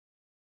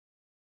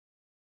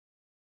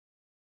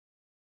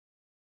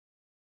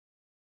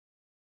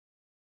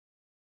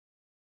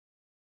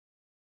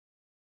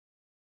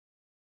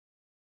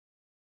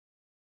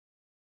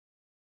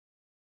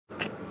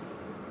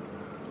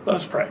Let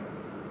us pray.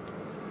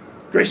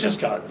 Gracious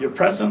God, your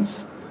presence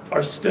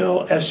are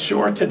still as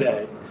sure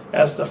today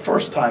as the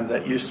first time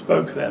that you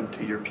spoke them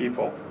to your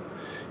people.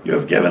 You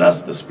have given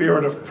us the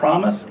spirit of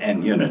promise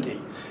and unity,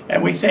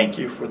 and we thank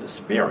you for the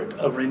spirit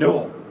of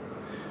renewal.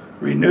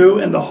 Renew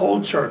in the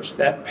whole church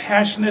that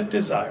passionate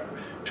desire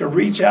to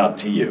reach out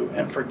to you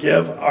and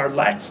forgive our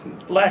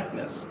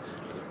lackness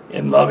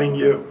in loving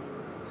you.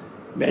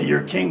 May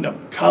your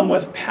kingdom come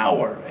with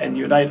power and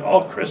unite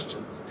all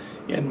Christians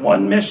in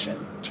one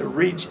mission to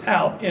reach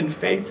out in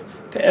faith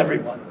to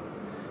everyone.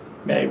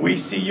 May we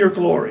see your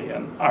glory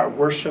in our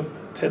worship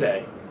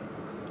today.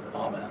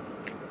 Amen.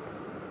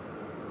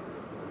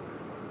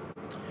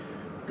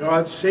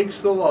 God seeks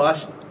the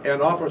lost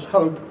and offers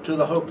hope to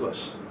the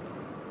hopeless.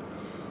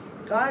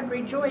 God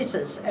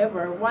rejoices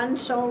over one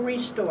soul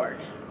restored.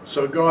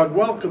 So God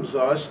welcomes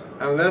us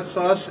and lets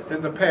us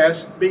in the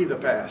past be the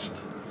past.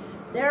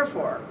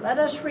 Therefore, let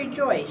us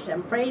rejoice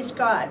and praise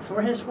God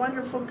for his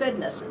wonderful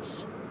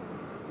goodnesses.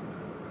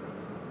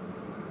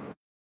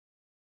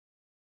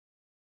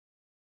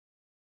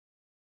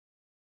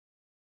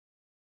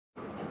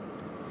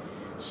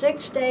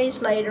 "6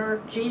 days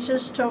later,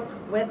 Jesus took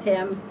with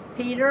him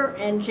Peter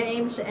and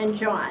James and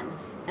John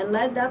and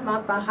led them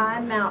up a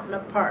high mountain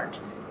apart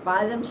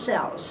by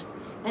themselves.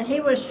 And he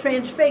was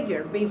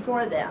transfigured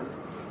before them,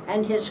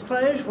 and his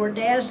clothes were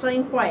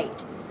dazzling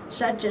white,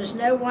 such as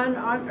no one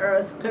on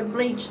earth could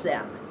bleach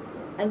them.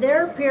 And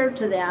there appeared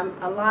to them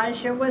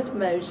Elijah with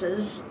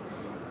Moses,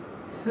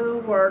 who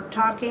were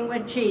talking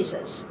with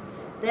Jesus.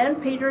 Then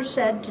Peter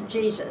said to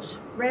Jesus,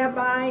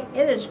 'Rabbi,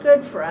 it is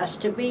good for us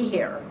to be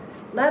here.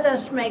 Let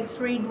us make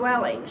 3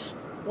 dwellings,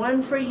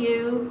 one for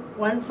you,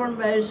 one for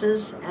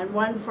Moses, and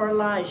one for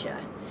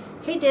Elijah.'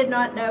 He did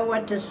not know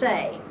what to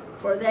say,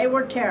 for they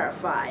were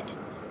terrified.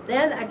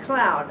 Then a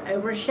cloud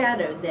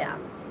overshadowed them,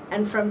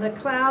 and from the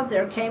cloud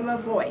there came a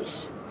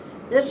voice,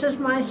 'This is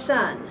my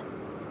Son,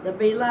 the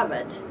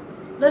Beloved.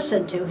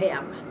 Listen to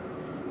him.'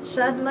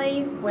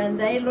 Suddenly, when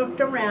they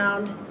looked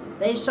around,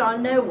 they saw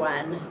no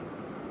one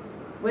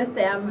with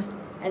them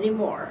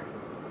anymore,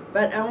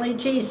 but only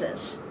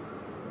Jesus.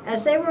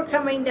 As they were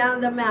coming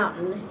down the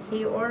mountain,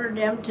 he ordered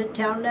them to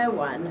tell no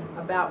one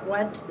about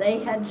what they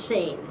had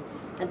seen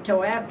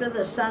until after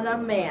the Son of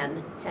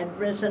Man had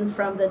risen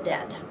from the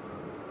dead."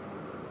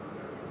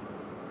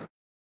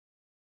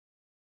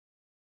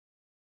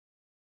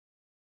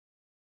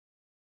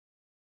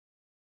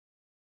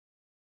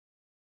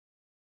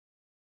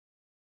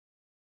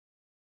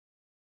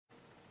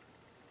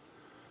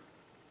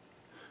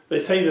 They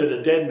say that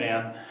a dead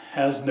man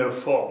has no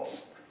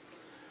faults.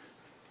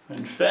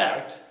 In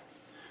fact,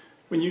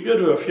 when you go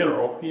to a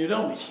funeral, you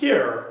don't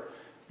hear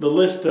the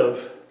list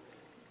of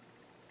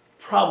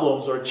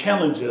problems or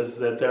challenges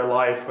that their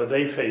life or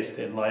they faced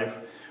in life.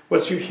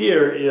 What you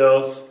hear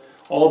is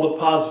all the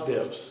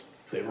positives.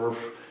 They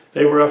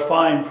were a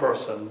fine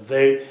person.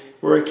 They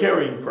were a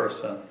caring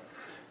person,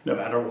 no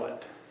matter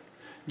what.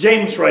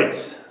 James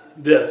writes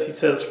this. He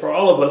says, "For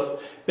all of us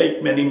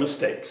make many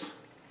mistakes.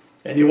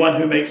 Anyone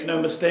who makes no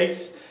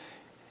mistakes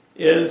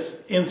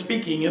in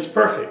speaking is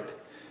perfect,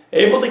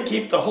 able to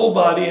keep the whole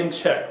body in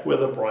check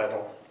with a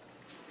bridle."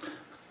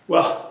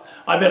 Well,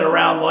 I've been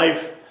around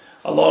life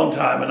a long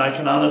time, and I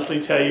can honestly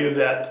tell you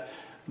that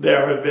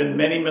there have been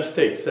many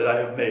mistakes that I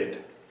have made.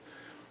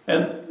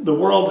 And the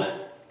world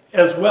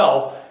as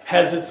well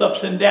has its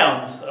ups and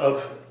downs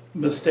of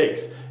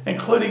mistakes,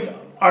 including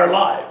our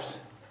lives.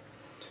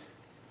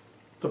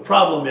 The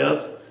problem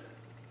is,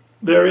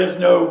 there is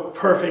no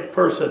perfect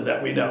person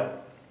that we know.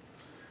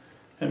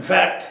 In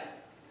fact,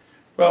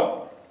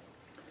 well,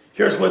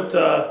 here's what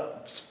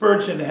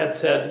Spurgeon had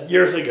said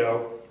years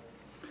ago.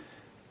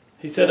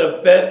 He said,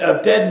 of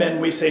dead men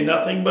we say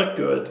nothing but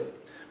good,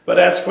 but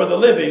as for the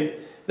living,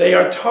 they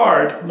are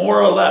tarred more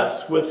or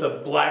less with a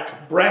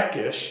black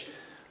brackish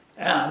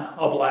and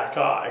a black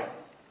eye.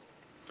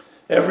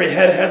 Every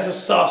head has a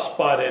soft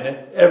spot in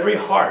it. Every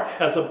heart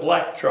has a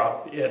black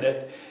drop in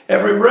it.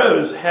 Every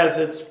rose has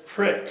its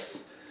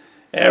pricks.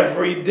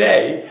 Every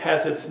day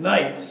has its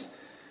nights.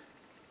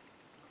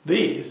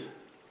 These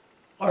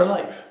are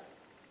life.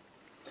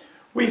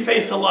 We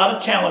face a lot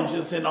of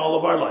challenges in all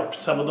of our life.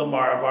 Some of them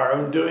are of our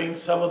own doing.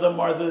 Some of them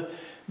are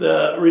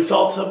the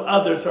results of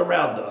others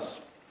around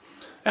us.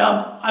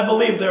 And I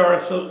believe there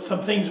are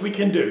some things we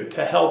can do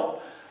to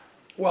help,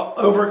 well,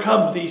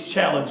 overcome these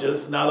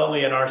challenges, not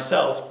only in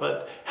ourselves,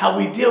 but how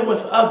we deal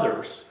with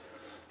others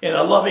in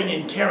a loving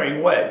and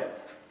caring way.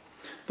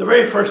 The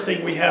very first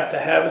thing we have to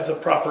have is a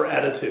proper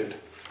attitude.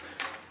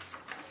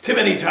 Too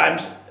many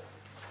times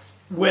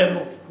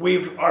when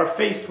we are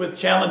faced with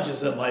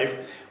challenges in life,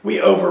 we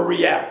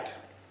overreact.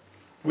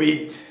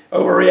 We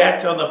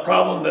overreact on the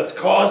problem that's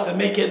caused and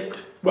make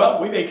it,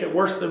 well, we make it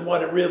worse than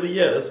what it really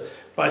is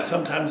by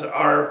sometimes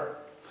our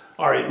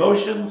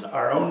emotions,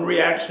 our own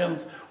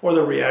reactions, or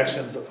the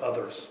reactions of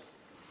others.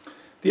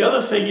 The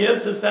other thing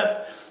is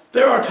that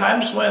there are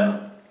times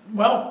when,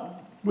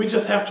 well, we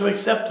just have to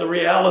accept the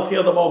reality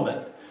of the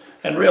moment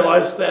and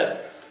realize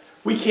that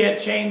we can't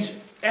change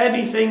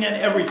anything and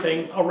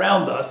everything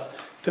around us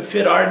to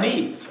fit our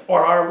needs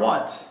or our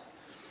wants.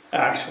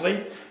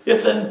 Actually,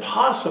 it's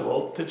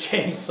impossible to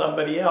change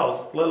somebody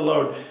else, let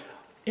alone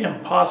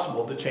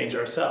impossible to change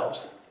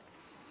ourselves.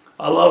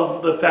 I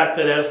love the fact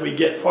that as we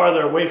get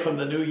farther away from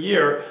the new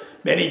year,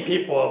 many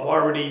people have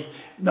already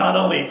not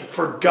only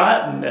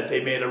forgotten that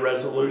they made a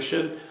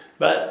resolution,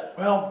 but,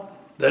 well,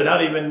 they're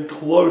not even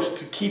close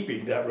to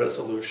keeping that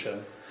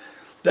resolution.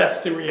 That's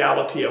the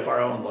reality of our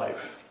own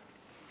life.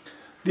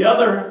 The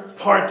other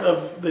part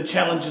of the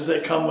challenges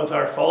that come with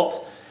our faults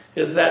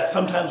is that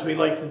sometimes we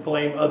like to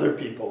blame other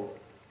people.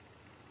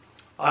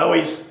 I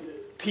always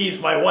tease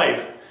my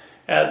wife.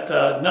 At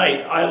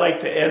night, I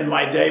like to end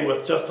my day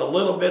with just a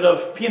little bit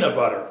of peanut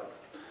butter.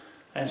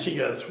 And she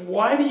goes,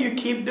 "Why do you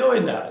keep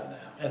doing that?"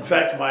 In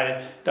fact,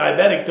 my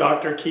diabetic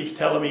doctor keeps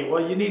telling me,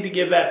 "Well, you need to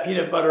give that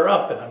peanut butter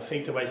up." And I'm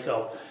thinking to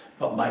myself,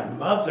 but my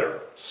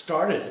mother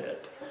started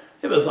it.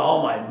 It was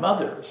all my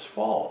mother's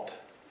fault.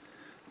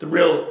 The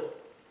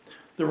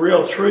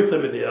real truth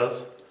of it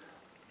is,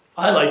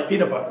 I like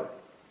peanut butter.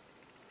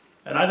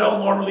 And I don't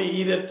normally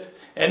eat it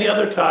any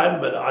other time,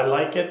 but I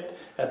like it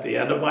at the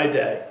end of my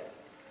day.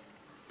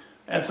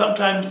 And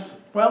sometimes,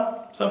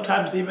 well,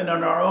 sometimes even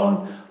in our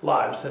own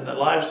lives, in the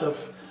lives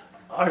of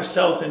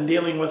ourselves in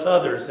dealing with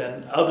others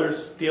and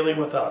others dealing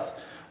with us,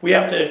 we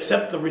have to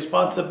accept the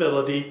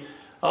responsibility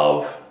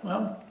of,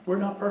 well, we're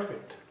not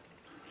perfect.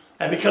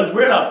 And because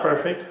we're not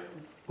perfect,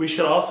 we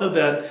should also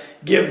then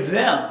give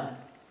them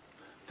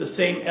the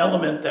same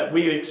element that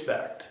we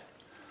expect,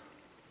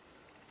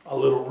 a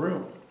little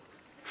room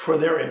for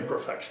their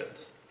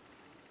imperfections.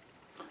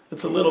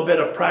 It's a little bit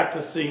of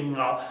practicing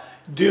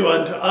do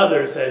unto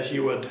others as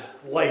you would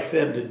like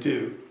them to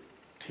do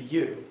to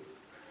you.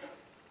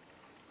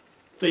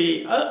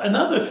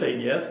 Another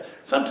thing is,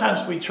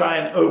 sometimes we try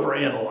and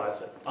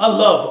overanalyze it. I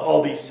love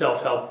all these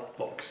self-help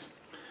books.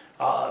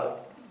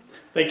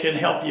 They can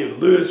help you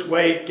lose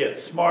weight, get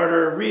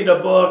smarter, read a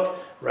book,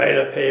 write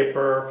a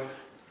paper,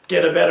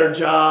 get a better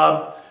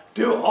job,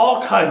 do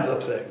all kinds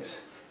of things.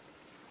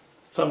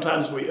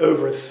 Sometimes we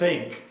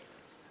overthink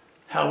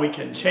how we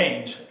can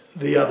change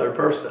the other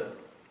person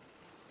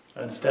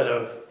instead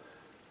of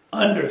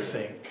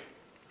underthink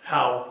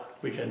how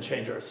we can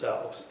change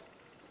ourselves.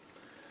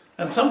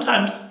 And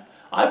sometimes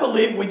I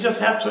believe we just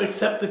have to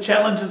accept the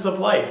challenges of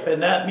life,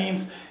 and that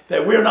means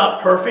that we're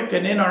not perfect,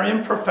 and in our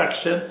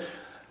imperfection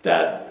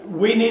that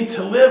we need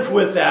to live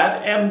with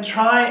that and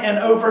try and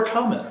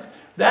overcome it.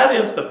 That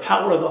is the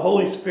power of the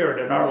Holy Spirit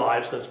in our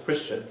lives as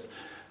Christians.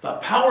 The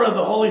power of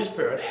the Holy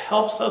Spirit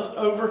helps us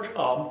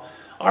overcome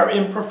our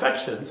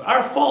imperfections,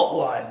 our fault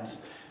lines,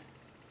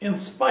 in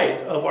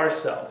spite of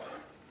ourselves.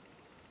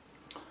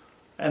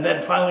 And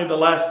then finally, the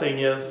last thing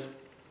is,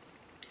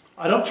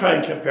 I don't try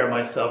and compare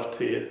myself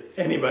to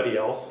anybody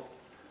else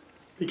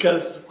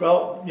because,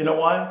 well, you know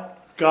why?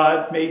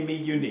 God made me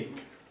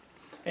unique.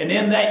 And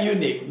in that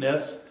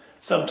uniqueness,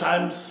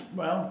 sometimes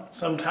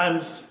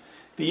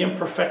the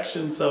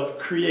imperfections of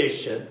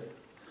creation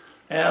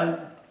and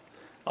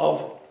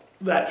of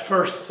that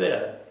first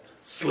sin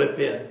slip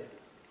in.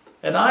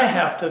 And I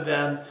have to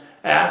then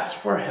ask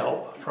for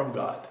help from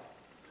God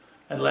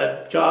and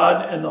let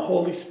God and the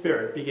Holy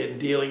Spirit begin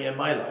dealing in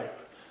my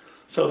life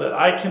so that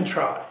I can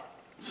try,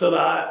 so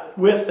that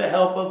with the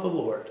help of the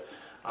Lord,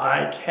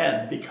 I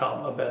can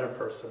become a better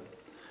person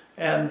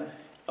and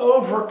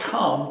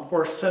overcome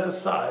or set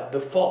aside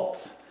the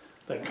faults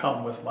that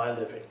come with my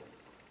living.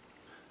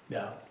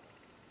 Now,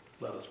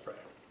 let us pray.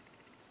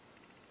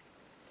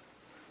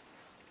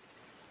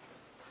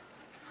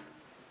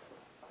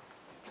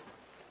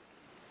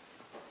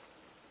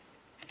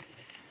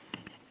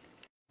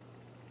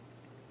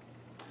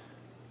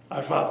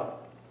 Our Father,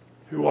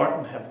 who art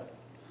in heaven,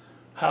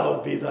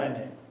 hallowed be thy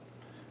name.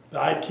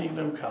 Thy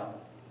kingdom come,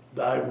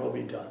 thy will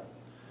be done,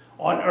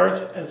 on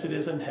earth as it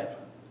is in heaven.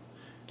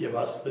 Give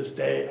us this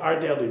day our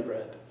daily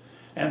bread,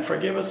 and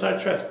forgive us our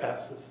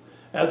trespasses,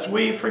 as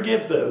we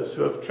forgive those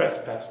who have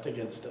trespassed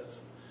against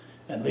us.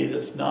 And lead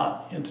us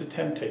not into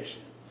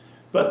temptation,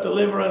 but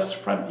deliver us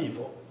from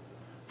evil.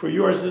 For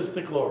yours is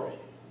the glory,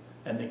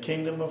 and the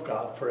kingdom of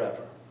God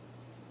forever.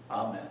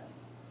 Amen.